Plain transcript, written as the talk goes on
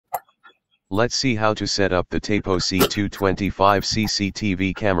Let's see how to set up the Tapo C225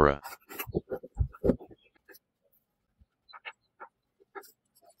 CCTV camera.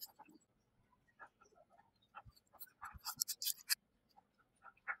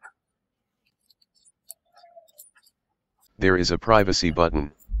 There is a privacy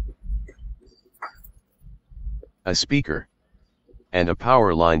button, a speaker, and a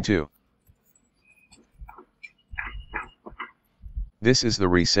power line too. This is the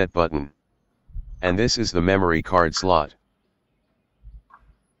reset button, and this is the memory card slot.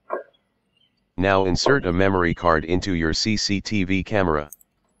 Now insert a memory card into your CCTV camera.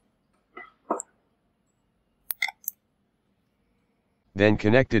 Then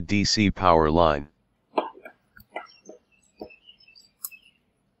connect a DC power line.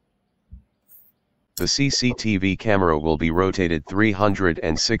 The CCTV camera will be rotated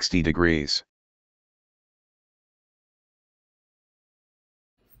 360 degrees.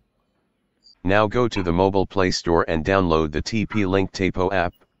 Now go to the mobile Play Store and download the TP-Link Tapo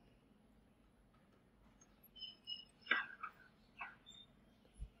app.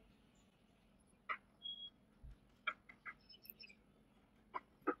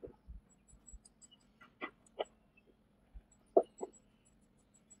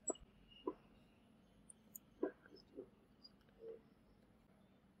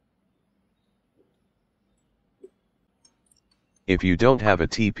 If you don't have a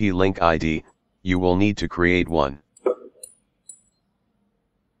TP-Link ID, you will need to create one.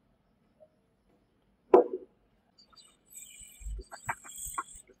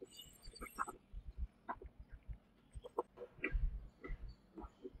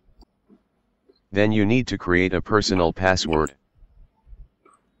 Then you need to create a personal password.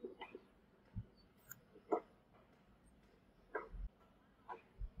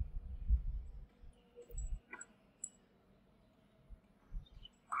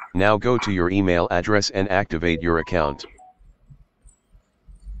 Now go to your email address and activate your account.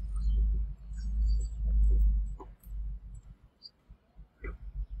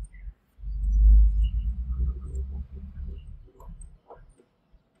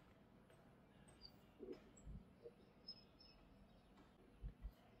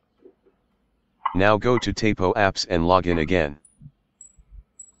 Now go to Tapo apps and log in again.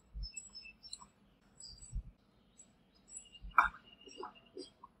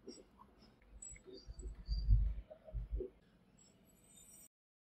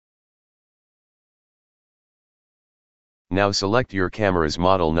 Now select your camera's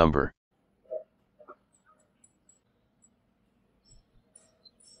model number.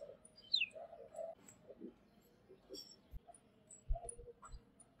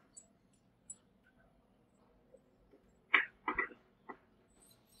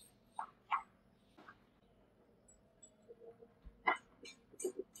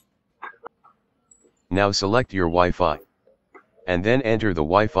 Now select your Wi-Fi, and then enter the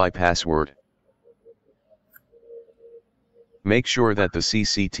Wi-Fi password. Make sure that the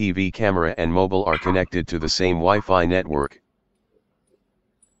CCTV camera and mobile are connected to the same Wi-Fi network.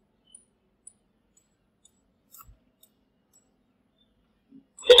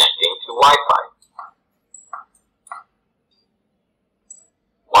 Connecting to Wi-Fi.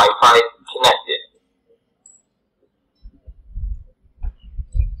 Wi-Fi connected.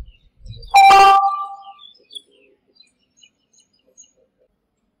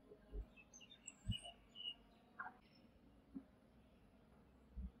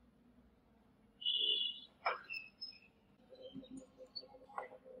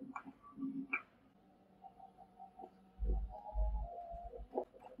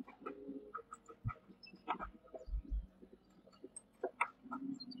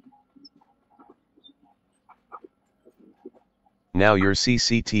 Now your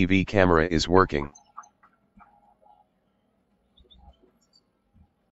CCTV camera is working.